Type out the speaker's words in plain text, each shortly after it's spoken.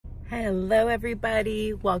Hello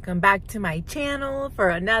everybody, welcome back to my channel for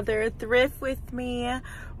another thrift with me.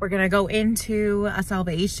 We're gonna go into a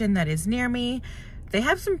Salvation that is near me. They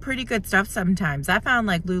have some pretty good stuff sometimes. I found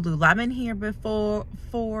like Lululemon here before,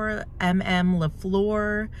 for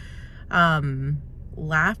LaFleur,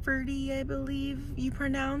 Lafferty, I believe you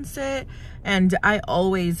pronounce it. And I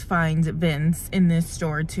always find Vince in this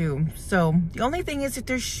store too. So the only thing is that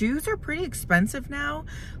their shoes are pretty expensive now.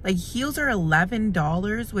 Like heels are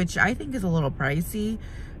 $11, which I think is a little pricey,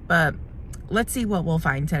 but let's see what we'll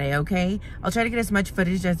find today, okay? I'll try to get as much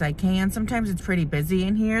footage as I can. Sometimes it's pretty busy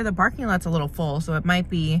in here. The parking lot's a little full, so it might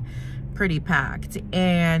be pretty packed.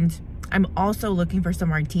 And I'm also looking for some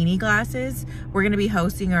martini glasses. We're gonna be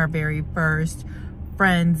hosting our very first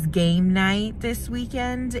friends game night this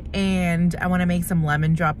weekend, and I want to make some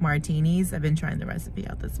lemon drop martinis. I've been trying the recipe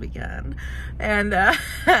out this weekend, and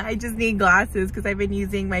I just need glasses because I've been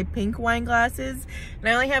using my pink wine glasses and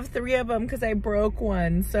I only have 3 of them because I broke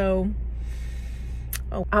one. So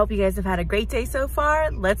I hope you guys have had a great day so far.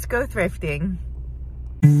 Let's go thrifting.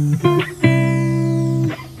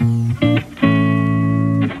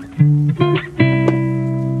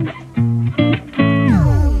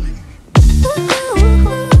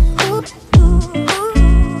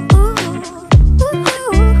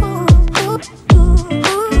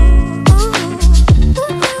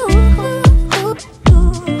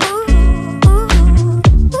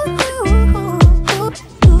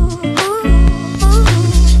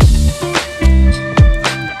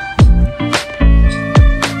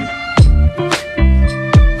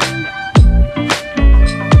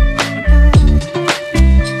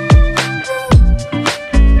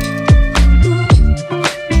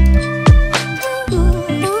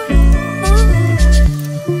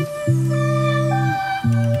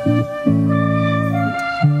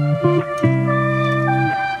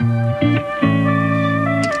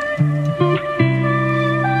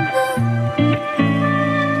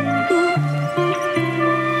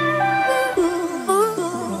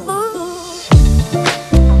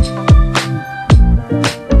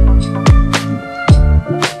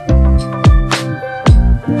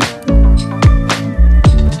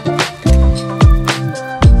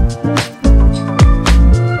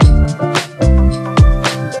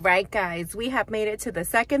 Guys, we have made it to the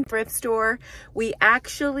second thrift store. We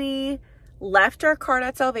actually left our cart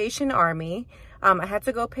at Salvation Army. I had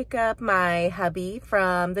to go pick up my hubby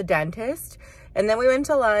from the dentist, and then we went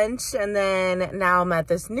to lunch, and then now I'm at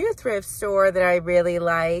this new thrift store that I really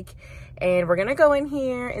like, and we're gonna go in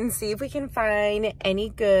here and see if we can find any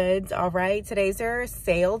goods. All right, today's our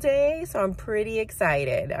sale day, so I'm pretty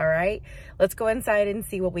excited. All right, let's go inside and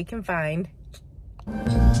see what we can find.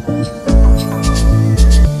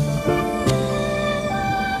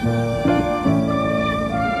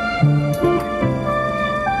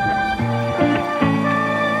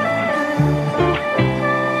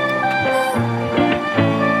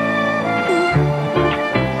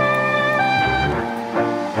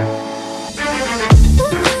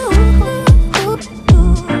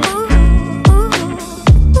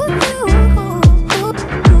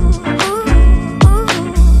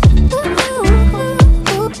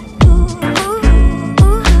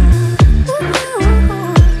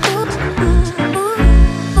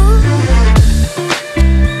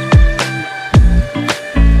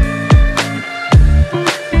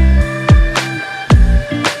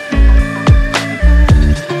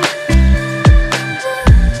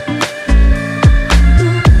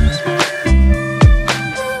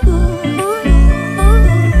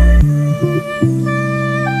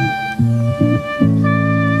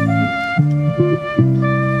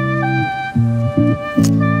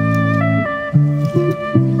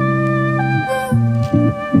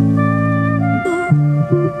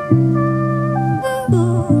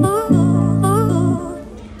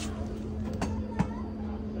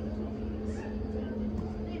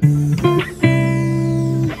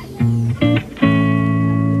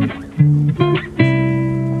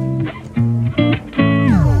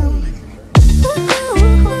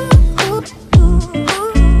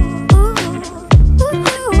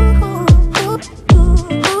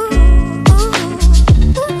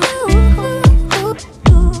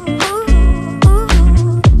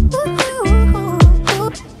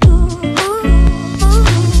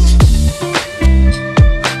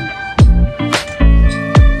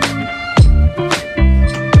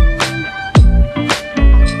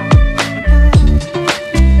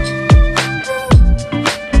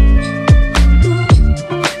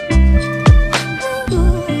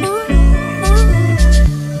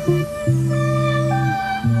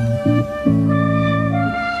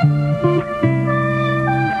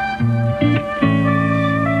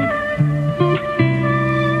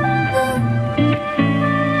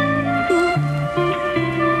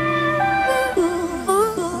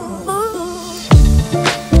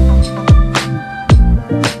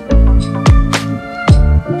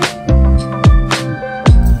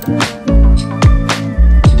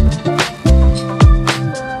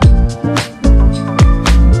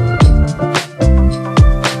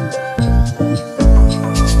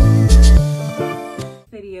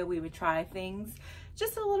 DIY things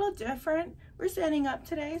just a little different. We're standing up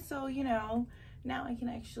today, so you know, now I can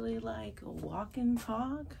actually like walk and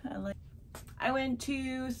talk. I went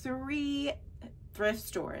to 3 thrift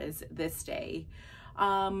stores this day.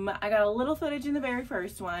 I got a little footage in the very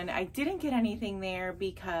first one. I didn't get anything there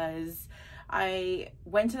because I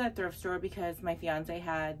went to that thrift store because my fiance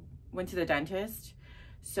went to the dentist.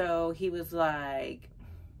 So he was like,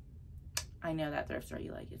 I know that thrift store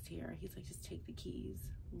you like is here. He's like, just take the keys,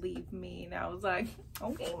 leave me. And I was like,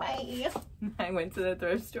 okay, mate. I went to the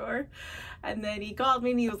thrift store and then he called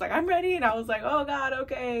me and he was like, I'm ready. And I was like, oh God,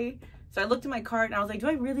 okay. So I looked at my cart and I was like, do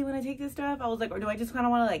I really want to take this stuff? I was like, or do I just kind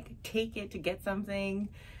of want to like take it to get something?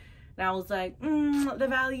 And I was like, the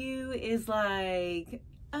value is like,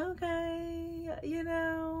 okay, you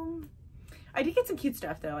know. I did get some cute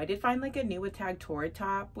stuff though. I did find like a new with tag Torrid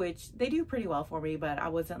top, which they do pretty well for me, but I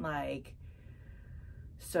wasn't like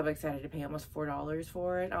so excited to pay almost $4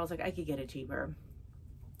 for it. I was like, I could get it cheaper.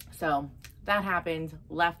 So that happened,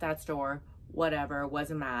 left that store, whatever,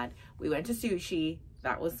 wasn't mad. We went to sushi.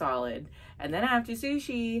 That was solid. And then after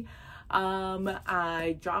sushi,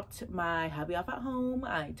 I dropped my hubby off at home.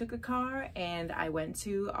 I took a car and I went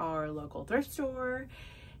to our local thrift store,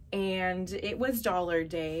 and it was dollar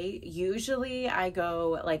day. Usually I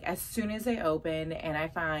go like as soon as they open and I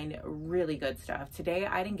find really good stuff. Today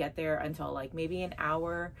I didn't get there until like maybe an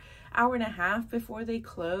hour and a half before they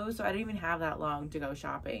close. So I didn't even have that long to go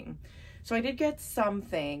shopping. So I did get some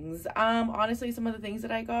things. Honestly, some of the things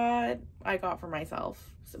that I got for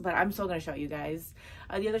myself, but I'm still gonna show you guys.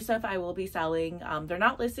 The other stuff I will be selling. They're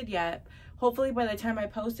not listed yet. Hopefully by the time I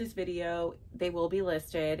post this video, they will be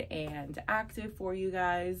listed and active for you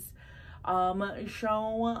guys. So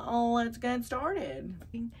let's get started.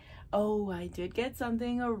 Oh, I did get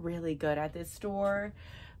something really good at this store.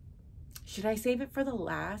 Should I save it for the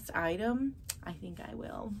last item? I think I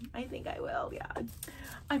will. Yeah.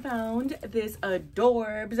 I found this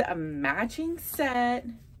adorbs matching set,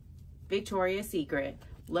 Victoria's Secret.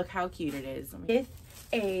 Look how cute it is. With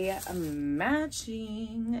a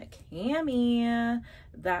matching cami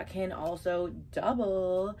that can also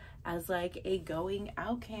double as like a going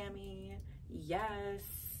out cami. Yes.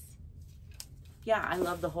 Yeah, I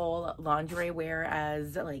love the whole lingerie wear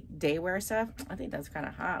as like day wear stuff. I think that's kind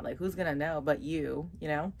of hot. Like, who's gonna know but you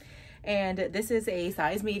know? And this is a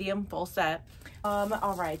size medium full set.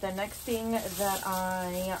 All right, the next thing that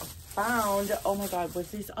I found, oh my God, was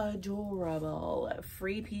this adorable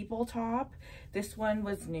Free People top. This one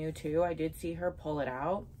was new too. I did see her pull it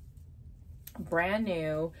out. Brand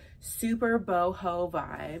new, super boho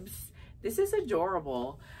vibes. This is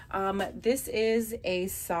adorable. This is a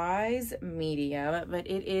size medium, but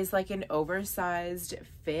it is like an oversized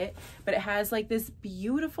fit, but it has like this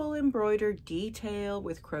beautiful embroidered detail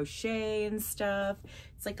with crochet and stuff.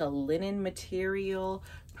 It's like a linen material,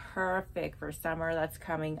 perfect for summer that's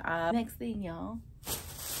coming up. Next thing, y'all.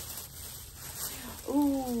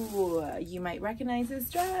 Ooh, you might recognize this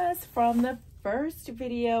dress from the first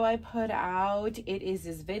video I put out. It is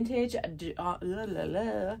this vintage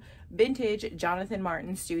Jonathan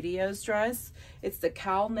Martin Studios dress. It's the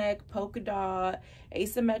cowl neck polka dot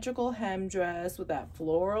asymmetrical hem dress with that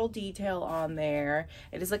floral detail on there.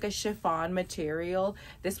 It is like a chiffon material.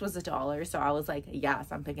 This was $1, so I was like, yes,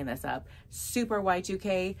 I'm picking this up. Super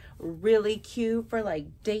Y2K, really cute for like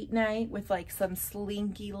date night with like some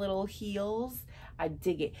slinky little heels. I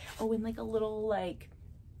dig it. Oh, and like a little like,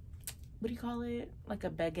 what do you call it? Like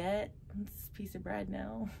a baguette? It's a piece of bread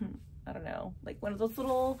now. I don't know. Like one of those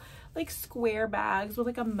little like square bags with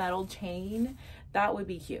like a metal chain. That would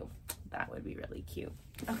be cute. That would be really cute.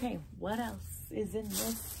 Okay, what else is in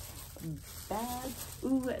this bag?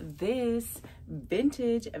 Ooh, this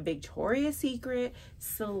vintage Victoria's Secret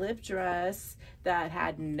slip dress that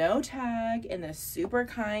had no tag, and the super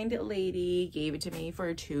kind lady gave it to me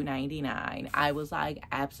for $2.99. I was like,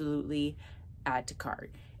 absolutely add to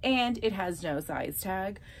cart. And it has no size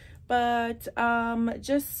tag, but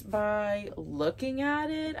just by looking at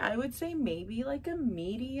it, I would say maybe like a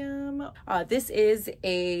medium. This is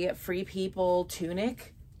a Free People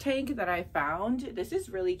tunic tank that I found. This is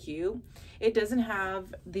really cute. It doesn't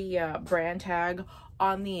have the brand tag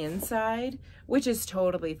on the inside, which is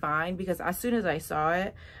totally fine, because as soon as I saw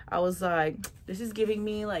it, I was like, this is giving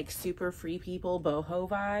me like super Free People boho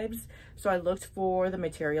vibes. So I looked for the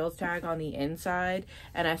materials tag on the inside,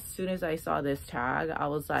 and as soon as I saw this tag, I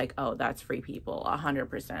was like, oh, that's Free People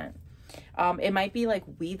 100%. It might be like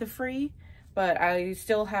We the Free, but I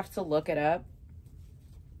still have to look it up.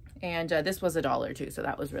 And this was $1 too, so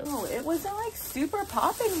that was really, oh, it wasn't like super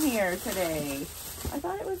popping here today. I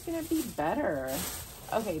thought it was gonna be better.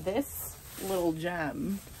 Okay, this little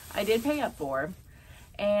gem I did pay up for.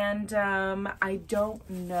 And I don't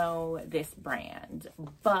know this brand,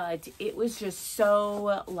 but it was just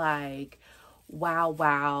so like, wow,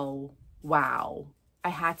 wow, wow. I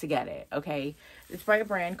had to get it, okay? It's by a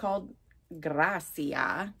brand called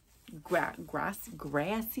Gracia. Gracia.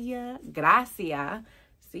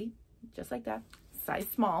 See? Just like that. Size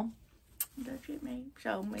small. That shit may.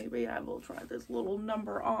 So maybe I will try this little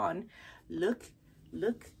number on. Look.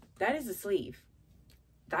 That is a sleeve.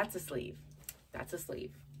 That's a sleeve. That's a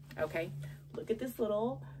sleeve. Okay. Look at this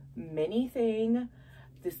little mini thing.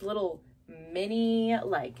 This little mini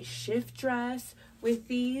like shift dress with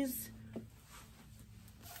these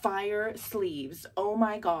fire sleeves. Oh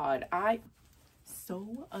my God.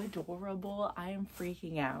 So adorable. I am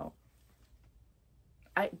freaking out.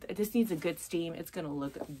 This needs a good steam. It's gonna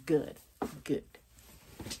look good.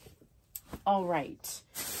 All right.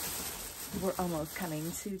 We're almost coming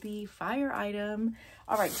to the fire item.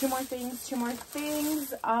 All right, two more things.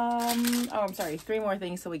 Oh, I'm sorry, 3 more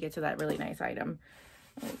things so we get to that really nice item.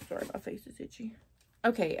 Oh, sorry, my face is itchy.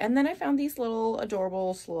 Okay, and then I found these little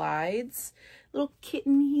adorable slides, little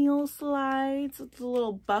kitten heel slides with a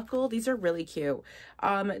little buckle. These are really cute.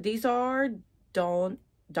 These are Donald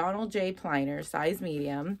J. Pliner, size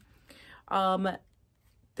medium.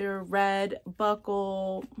 They're red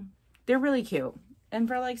buckle. They're really cute. And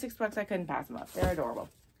for like $6, I couldn't pass them up. They're adorable.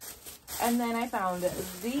 And then I found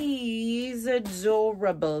these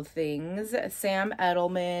adorable things. Sam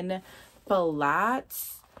Edelman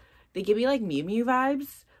flats. They give me like Miu Miu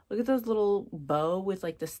vibes. Look at those little bow with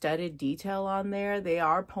like the studded detail on there. They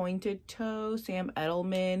are pointed toe, Sam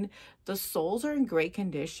Edelman. The soles are in great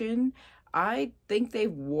condition. I think they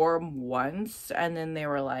wore them once and then they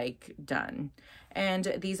were like done.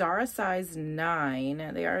 And these are a size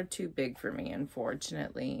 9. They are too big for me,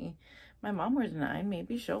 unfortunately. My mom wears 9.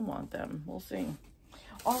 Maybe she'll want them. We'll see.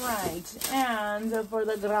 All right. And for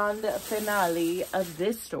the grand finale of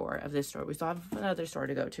this store, we still have another store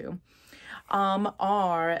to go to,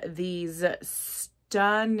 are these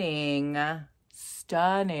stunning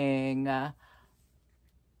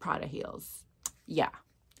Prada heels. Yeah,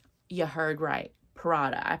 you heard right.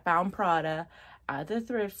 Prada. I found Prada at the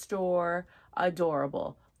thrift store.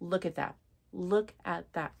 Adorable. Look at that. Look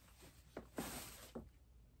at that.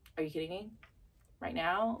 Are you kidding me? Right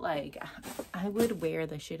now, like, I would wear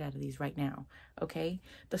the shit out of these right now. Okay.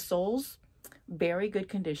 The soles, very good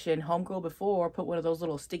condition. Homegirl before put one of those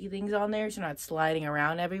little sticky things on there so you're not sliding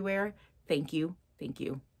around everywhere. Thank you.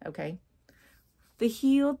 Okay. The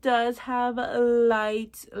heel does have a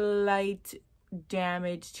light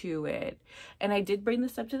damage to it, and I did bring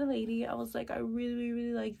this up to the lady. I was like, I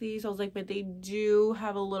really like these. I was like, but they do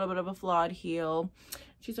have a little bit of a flawed heel.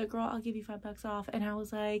 She's like, girl, I'll give you $5 off. And I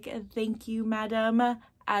was like, thank you, madam.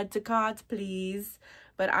 Add to cart, please.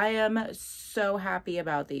 But I am so happy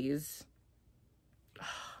about these.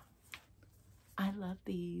 I love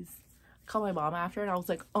these. I called my mom after and I was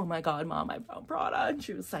like, oh my God, Mom, I found Prada. And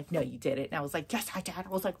she was like, no, you didn't. And I was like, yes, I did. I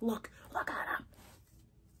was like, look at them.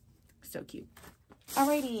 So cute.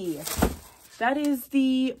 Alrighty, that is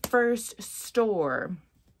the first store.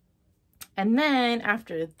 And then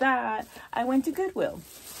after that, I went to Goodwill.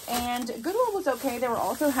 And Goodwill was okay. They were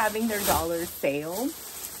also having their dollar sale.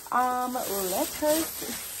 Let us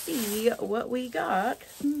see what we got.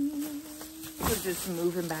 We're just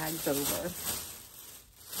moving bags over.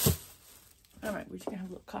 All right, we're just gonna have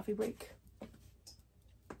a little coffee break.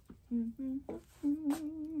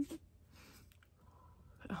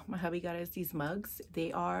 Oh, my hubby got us these mugs.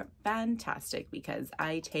 They are fantastic because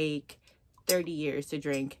I take 30 years to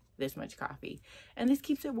drink this much coffee. And this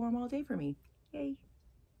keeps it warm all day for me. Yay.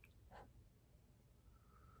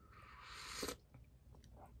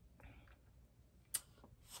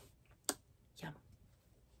 Yum.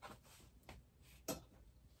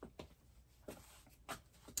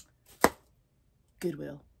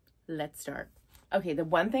 Goodwill. Let's start. Okay, the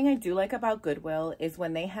one thing I do like about Goodwill is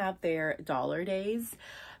when they have their dollar days,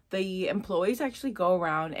 the employees actually go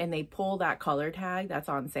around and they pull that color tag that's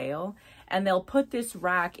on sale, and they'll put this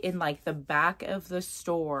rack in like the back of the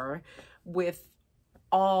store with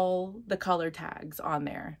all the color tags on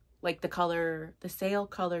there, like the sale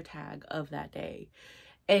color tag of that day.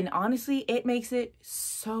 And honestly, it makes it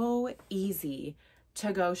so easy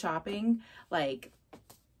to go shopping. Like,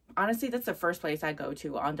 honestly, that's the first place I go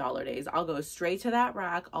to on dollar days. I'll go straight to that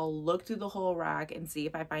rack. I'll look through the whole rack and see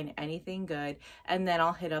if I find anything good. And then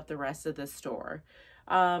I'll hit up the rest of the store.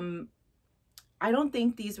 I don't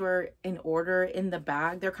think these were in order in the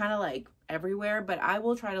bag. They're kind of like everywhere, but I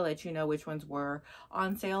will try to let you know which ones were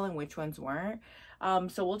on sale and which ones weren't.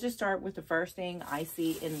 So we'll just start with the first thing I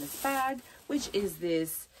see in this bag, which is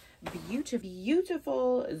this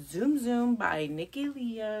beautiful Zoom Zoom by Nikki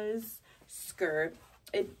Leah's skirt.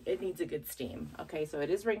 It needs a good steam. Okay, so it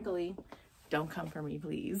is wrinkly. Don't come for me,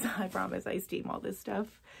 please. I promise I steam all this stuff.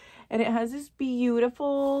 And it has this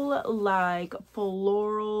beautiful, like,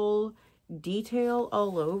 floral detail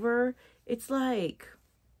all over. It's like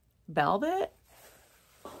velvet,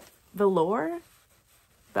 velour,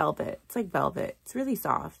 velvet. It's like velvet. It's really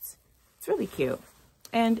soft. It's really cute.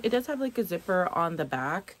 And it does have like a zipper on the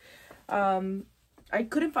back. I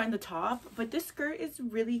couldn't find the top, but this skirt is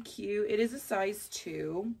really cute. It is a size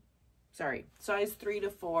 2. Sorry, size 3 to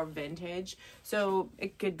 4 vintage. So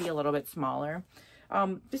it could be a little bit smaller.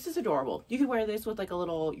 This is adorable. You could wear this with like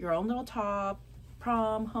your own little top,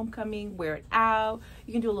 prom, homecoming, wear it out.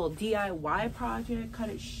 You can do a little DIY project, cut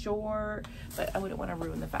it short, but I wouldn't want to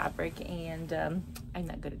ruin the fabric, and I'm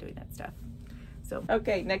not good at doing that stuff. So,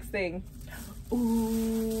 okay, next thing.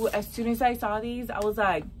 Ooh, as soon as I saw these, I was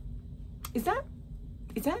like, is that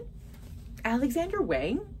Alexander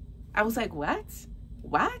Wang? I was like, what?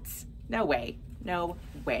 No way.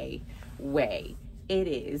 It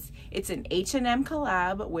is. It's an H&M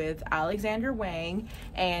collab with Alexander Wang,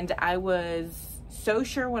 and I was so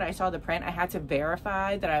sure when I saw the print. I had to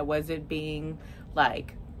verify that I wasn't being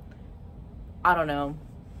like, I don't know,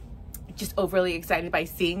 just overly excited by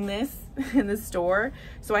seeing this in the store.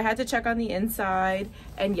 So I had to check on the inside,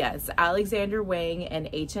 and yes, Alexander Wang and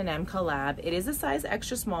H&M collab. It is a size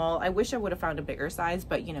extra small. I wish I would have found a bigger size,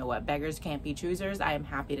 but you know what, beggars can't be choosers. I am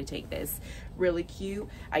happy to take this. Really cute.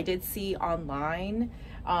 I did see online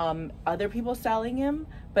other people selling him,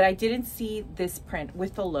 but I didn't see this print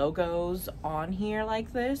with the logos on here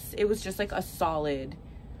like this. It was just like a solid,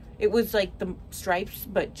 it was like the stripes,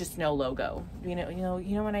 but just no logo. You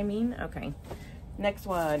know what I mean? Okay. Next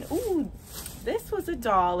one. Ooh, this was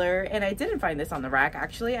 $1, and I didn't find this on the rack.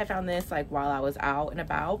 Actually, I found this like while I was out and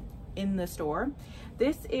about in the store.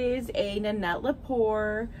 This is a Nanette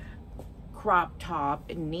Lepore crop top,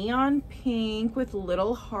 neon pink with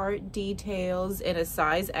little heart details in a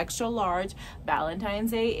size extra large. Valentine's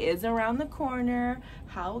Day is around the corner.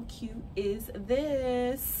 How cute is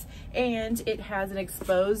this? And it has an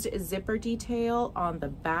exposed zipper detail on the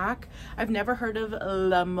back. I've never heard of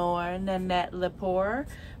L'Amour Nanette Lepore,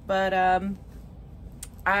 but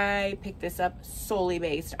I picked this up solely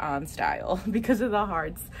based on style because of the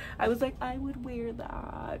hearts. I was like, I would wear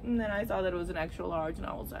that. And then I saw that it was an extra large, and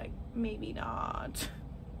I was like, maybe not.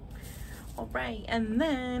 All right, and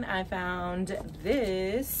then I found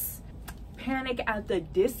this Panic at the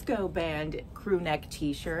Disco Band crew neck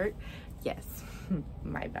t-shirt. Yes,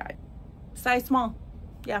 my bad. Size small.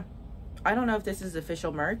 Yeah. I don't know if this is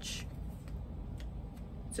official merch.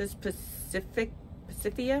 It says Pacifica,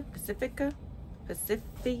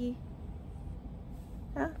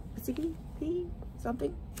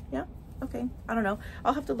 something. Yeah, okay, I don't know.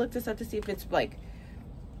 I'll have to look this up to see if it's like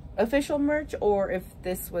official merch or if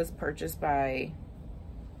this was purchased by,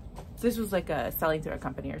 this was like a selling through a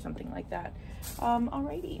company or something like that.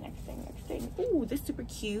 Alrighty, next thing. Ooh, this super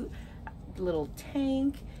cute little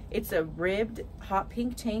tank. It's a ribbed hot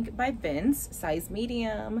pink tank by Vince, size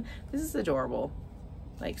medium. This is adorable.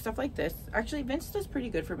 Like stuff like this. Actually, Vince does pretty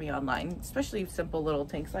good for me online, especially simple little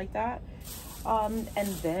tanks like that. And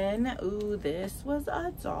then, ooh, this was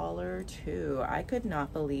 $1 too. I could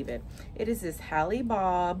not believe it. It is this Hallie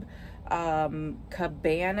Bob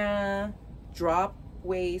Cabana drop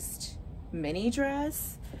waist mini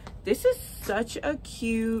dress. This is such a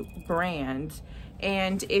cute brand.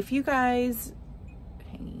 And if you guys,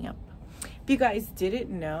 hanging up, if you guys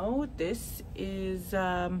didn't know, this is,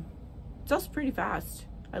 it sells pretty fast.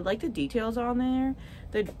 I like the details on there.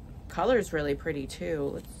 The color is really pretty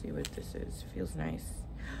too. Let's see what this is. Feels nice.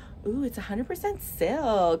 Ooh, it's 100%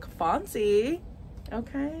 silk. Fancy.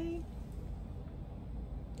 Okay.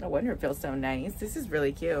 No wonder it feels so nice. This is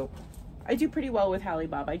really cute. I do pretty well with Hallie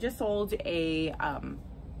Bob. I just sold a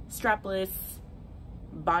strapless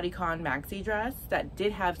bodycon maxi dress that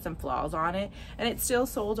did have some flaws on it, and it still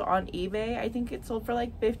sold on eBay. I think it sold for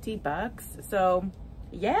like 50 bucks. So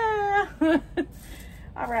yeah.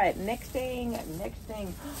 All right, next thing.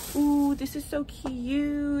 Ooh, this is so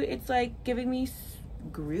cute. It's like giving me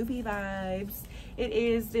groovy vibes. It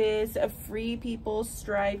is this Free People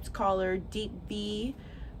striped collar deep V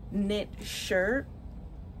knit shirt,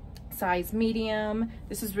 size medium.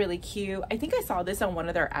 This is really cute. I think I saw this on one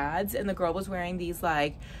of their ads, and the girl was wearing these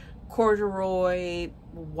like corduroy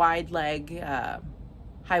wide leg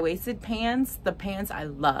high-waisted pants. The pants I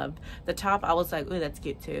loved. The top I was like, ooh, that's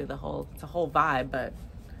cute too. It's a whole vibe, but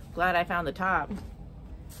glad I found the top.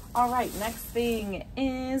 All right, next thing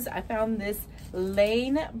is I found this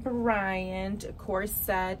Lane Bryant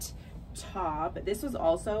corset top. This was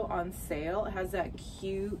also on sale. It has that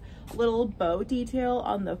cute little bow detail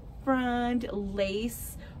on the front,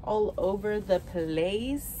 lace all over the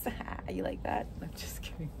place. You like that? I'm just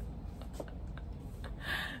kidding.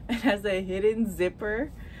 It has a hidden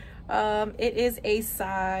zipper. It is a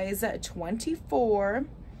size 24.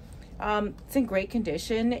 It's in great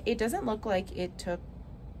condition. It doesn't look like it took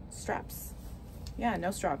straps. Yeah,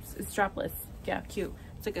 no straps. It's strapless. Yeah, cute.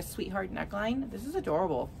 It's like a sweetheart neckline. This is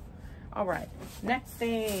adorable. All right, next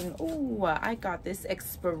thing. Oh, I got this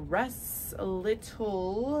Express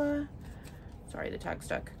little, sorry, the tag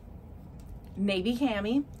stuck, navy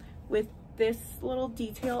cami with this little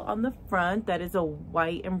detail on the front. That is a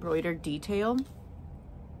white embroidered detail.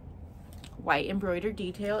 White embroidered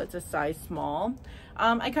detail. It's a size small.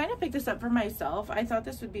 I kind of picked this up for myself. I thought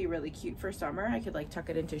this would be really cute for summer. I could like tuck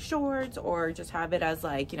it into shorts or just have it as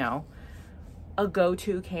like, you know, a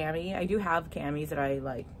go-to cami. I do have camis that I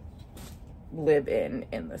like live in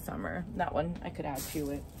the summer. That one I could add to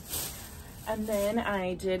it. And then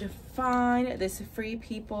I did find this Free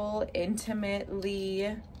People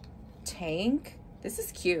Intimately tank. This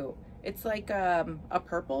is cute. It's like a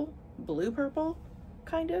purple, blue purple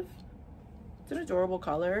kind of. It's an adorable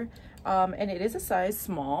color. And it is a size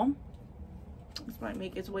small. This might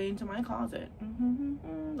make its way into my closet.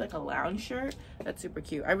 Like a lounge shirt. That's super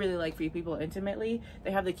cute. I really like Free People Intimately.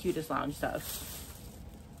 They have the cutest lounge stuff.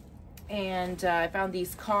 And I found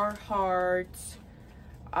these Carhartt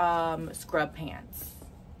scrub pants.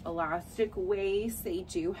 Elastic waist. They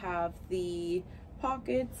do have the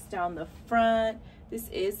pockets down the front. This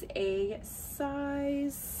is a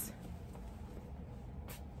size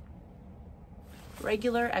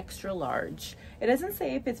regular extra large. It doesn't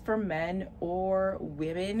say if it's for men or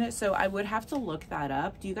women, so I would have to look that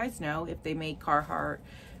up. Do you guys know if they make Carhartt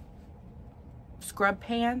scrub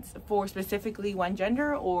pants for specifically one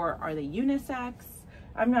gender, or are they unisex?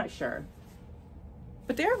 I'm not sure,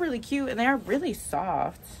 but they're really cute and they're really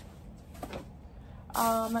soft.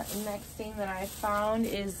 Next thing that I found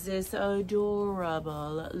is this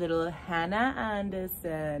adorable little Hannah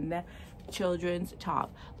Anderson children's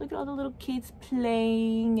top. Look at all the little kids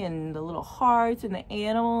playing and the little hearts and the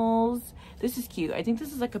animals. This is cute. I think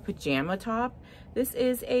this is like a pajama top. This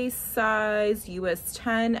is a size US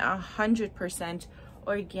 10, 100%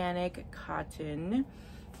 organic cotton,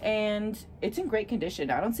 and it's in great condition.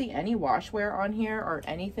 I don't see any wash wear on here or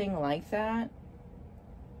anything like that.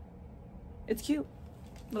 It's cute.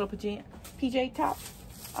 Little PJ top.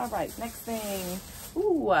 All right, next thing.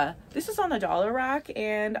 Ooh, this is on the dollar rack,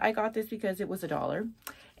 and I got this because it was $1.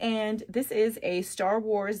 And this is a Star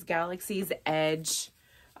Wars Galaxy's Edge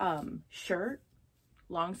shirt,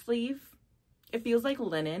 long sleeve. It feels like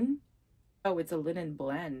linen. Oh, it's a linen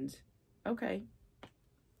blend. Okay.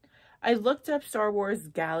 I looked up Star Wars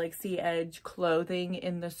Galaxy Edge clothing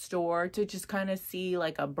in the store to just kind of see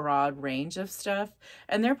like a broad range of stuff,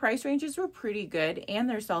 and their price ranges were pretty good and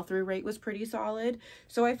their sell-through rate was pretty solid.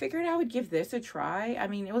 So I figured I would give this a try. I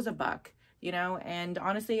mean, it was $1, you know, and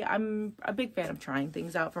honestly, I'm a big fan of trying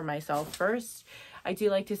things out for myself first. I do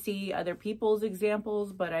like to see other people's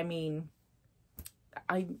examples, but I mean,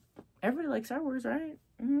 everybody likes Star Wars, right?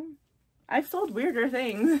 I've sold weirder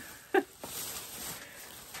things.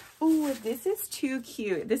 Oh, this is too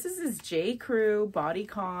cute. This is this J. Crew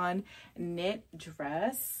Bodycon knit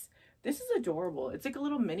dress. This is adorable. It's like a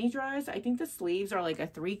little mini dress. I think the sleeves are like a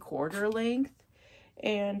 3/4 length.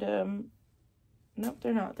 And, nope,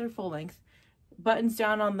 they're not. They're full length. Buttons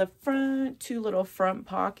down on the front, 2 little front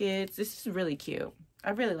pockets. This is really cute.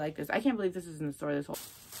 I really like this. I can't believe this is in the store this whole...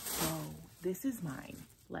 Oh, this is mine.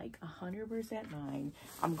 Like 100% mine.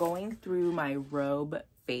 I'm going through my robe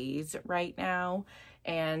phase right now,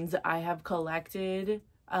 and I have collected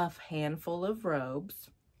a handful of robes.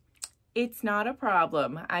 It's not a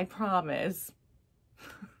problem, I promise.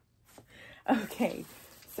 Okay,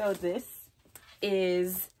 so this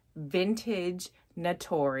is vintage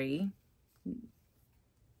Natori.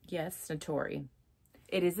 Yes, Natori.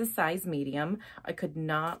 It is a size medium. I could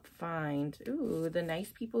not find, ooh, the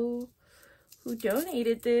nice people who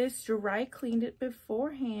donated this dry cleaned it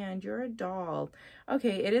beforehand. You're a doll.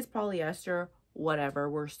 Okay, it is polyester, whatever,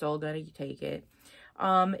 we're still gonna take it.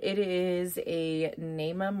 It is a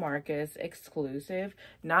Neiman Marcus exclusive.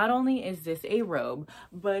 Not only is this a robe,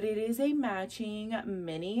 but it is a matching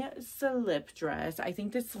mini slip dress. I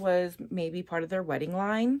think this was maybe part of their wedding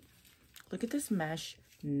line. Look at this mesh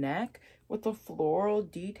neck with the floral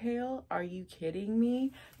detail. Are you kidding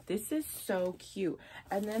me? This is so cute.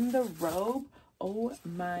 And then the robe, oh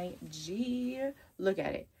my G, look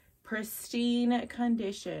at it. pristine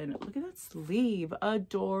condition. Look at that sleeve,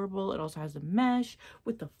 adorable. It also has a mesh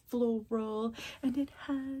with the floral, and it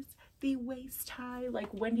has the waist tie.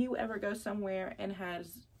 Like, when do you ever go somewhere and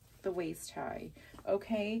has the waist tie?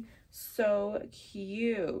 Okay, so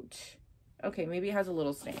cute. Okay, maybe it has a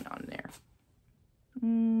little stain on there.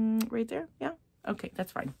 Right there. Yeah, okay,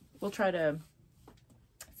 that's fine. We'll try to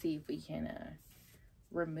see if we can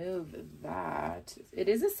remove that. It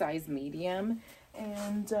is a size medium,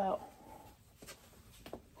 and look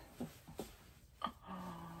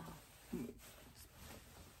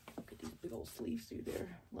at these big old sleeves through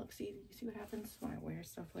there. Look, see what happens when I wear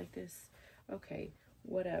stuff like this. Okay,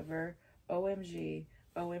 whatever. OMG,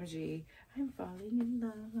 OMG, I'm falling in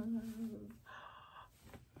love.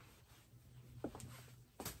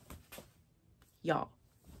 Y'all,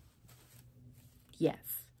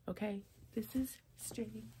 yes, okay, this is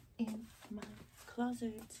straight in my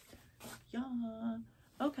closet. Yeah,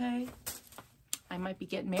 okay, I might be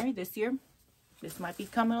getting married this year. This might be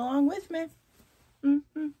coming along with me.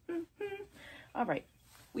 All right,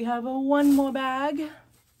 we have one more bag.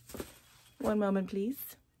 One moment, please.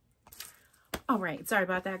 All right, sorry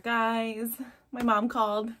about that, guys. My mom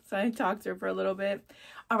called, so I talked to her for a little bit.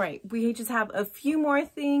 All right, we just have a few more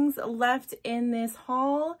things left in this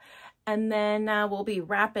haul, and then we'll be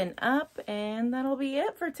wrapping up, and that'll be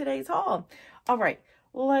it for today's haul. All right,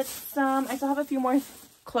 let's, I still have a few more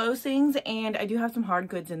closings, and I do have some hard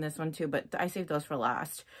goods in this one too, but I saved those for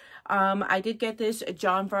last. I did get this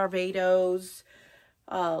John Varvatos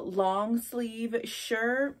long sleeve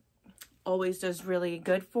shirt. Always does really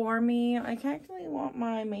good for me. I actually want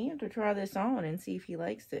my man to try this on and see if he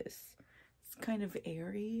likes this. It's kind of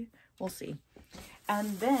airy. We'll see.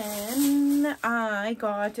 And then I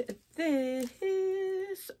got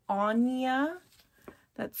this Anya.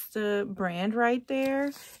 That's the brand right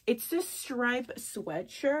there. It's this stripe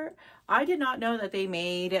sweatshirt. I did not know that they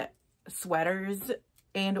made sweaters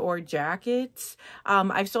and or jackets.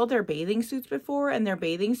 I've sold their bathing suits before, and their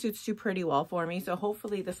bathing suits do pretty well for me, so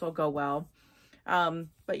hopefully this will go well.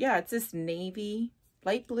 But yeah, it's this navy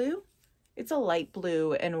light blue. It's a light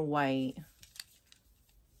blue and white.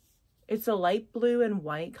 It's a light blue and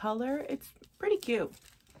white color. It's pretty cute.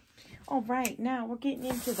 All right, now we're getting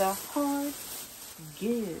into the hard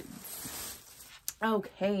goods.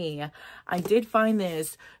 Okay, I did find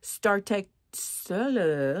this Star Trek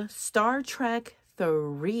 3,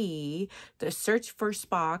 The Search for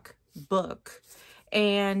Spock book.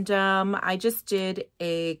 And I just did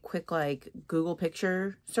a quick like Google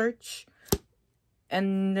picture search,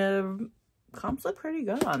 and the comps look pretty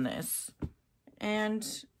good on this. And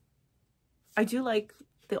I do like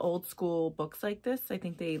the old school books like this. I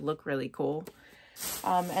think they look really cool.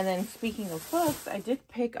 And then speaking of books, I did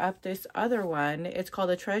pick up this other one. It's called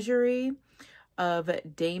The Treasury of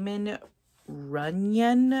Damon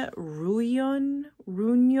Runyon.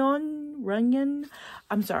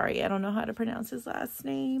 I'm sorry, I don't know how to pronounce his last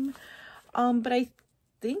name. But I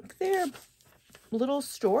think they're little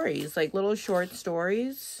stories, like little short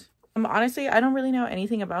stories. Honestly, I don't really know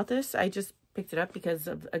anything about this. I just picked it up because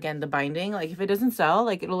of, again, the binding. Like, if it doesn't sell,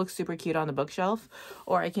 like, it'll look super cute on the bookshelf,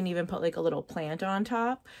 or I can even put like a little plant on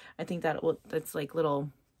top. I think that's like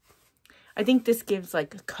little, I think this gives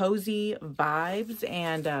like cozy vibes,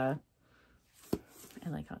 and I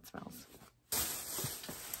like how it smells.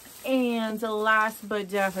 And last but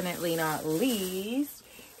definitely not least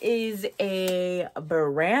is a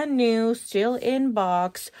brand new, still in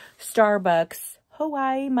box, Starbucks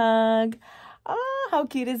Hawaii mug. Oh, how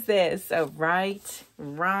cute is this? Oh, right. All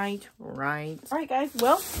right, guys.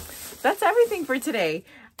 Well, that's everything for today.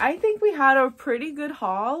 I think we had a pretty good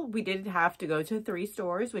haul. We did have to go to 3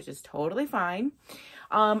 stores, which is totally fine.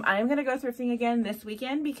 I'm going to go thrifting again this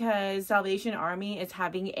weekend because Salvation Army is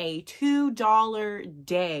having a $2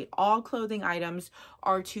 day. All clothing items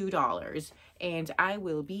are $2, and I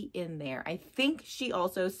will be in there. I think she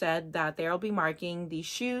also said that they'll be marking the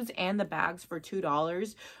shoes and the bags for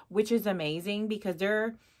 $2, which is amazing because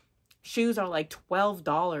their shoes are like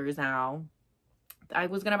 $12 now. I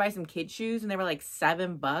was going to buy some kid shoes and they were like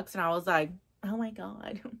 $7, and I was like, oh my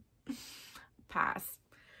God. Pass.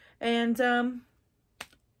 And,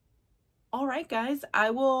 all right, guys,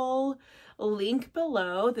 I will link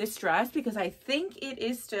below this dress because I think it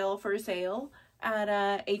is still for sale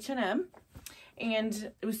at H&M,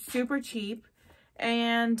 and it was super cheap.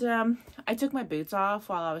 And I took my boots off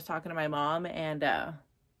while I was talking to my mom, and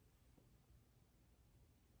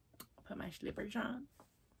put my slippers on.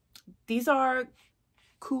 These are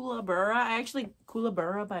Kookaburra.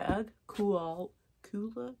 Kookaburra by UGG. Cool.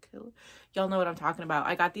 Y'all know what I'm talking about.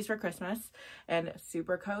 I got these for Christmas and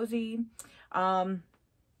super cozy.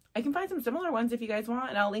 I can find some similar ones if you guys want,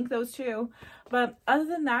 and I'll link those too. But other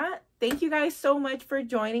than that, thank you guys so much for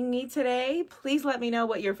joining me today. Please let me know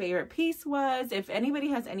what your favorite piece was. If anybody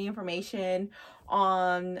has any information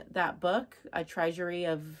on that book, A Treasury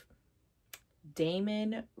of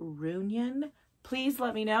Damon Runyon, please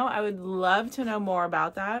let me know. I would love to know more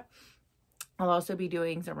about that. I'll also be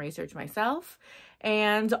doing some research myself,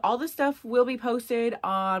 and all the stuff will be posted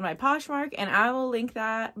on my Poshmark, and I will link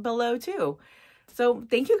that below too. So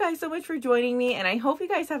thank you guys so much for joining me, and I hope you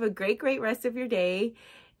guys have a great rest of your day,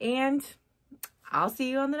 and I'll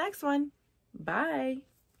see you on the next one. Bye.